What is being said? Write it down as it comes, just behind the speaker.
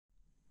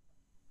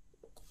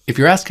If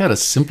you're asked how to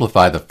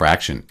simplify the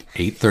fraction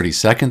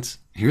 8/32,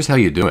 here's how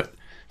you do it.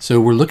 So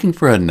we're looking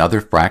for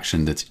another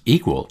fraction that's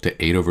equal to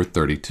 8 over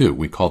 32.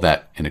 We call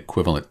that an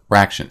equivalent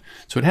fraction.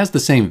 So it has the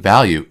same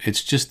value,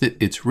 it's just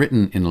that it's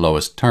written in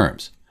lowest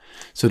terms.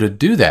 So to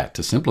do that,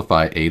 to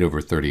simplify 8 over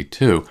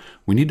 32,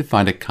 we need to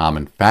find a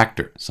common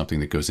factor,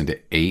 something that goes into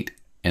 8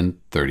 and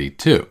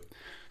 32.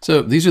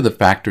 So these are the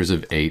factors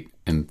of 8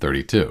 and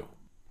 32.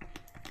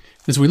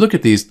 As we look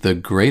at these, the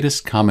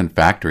greatest common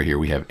factor here,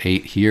 we have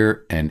 8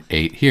 here and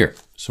 8 here.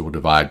 So we'll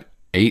divide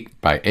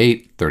 8 by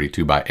 8,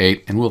 32 by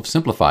 8, and we'll have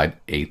simplified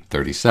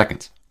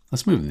 8/32.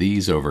 Let's move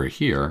these over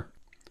here.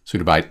 So we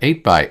divide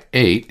 8 by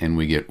 8 and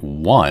we get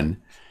 1,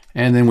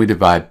 and then we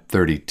divide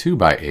 32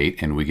 by 8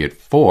 and we get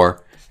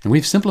 4, and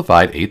we've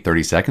simplified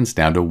 8/32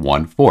 down to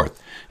 1/4.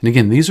 And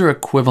again, these are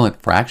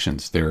equivalent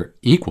fractions. They're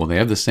equal, they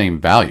have the same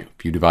value.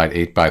 If you divide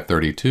 8 by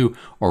 32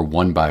 or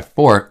 1 by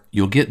 4,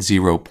 you'll get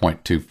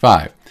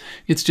 0.25.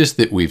 It's just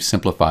that we've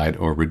simplified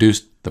or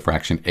reduced the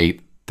fraction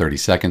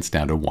 8/32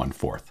 down to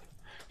 1/4.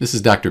 This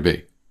is Dr.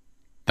 B.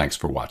 Thanks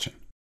for watching.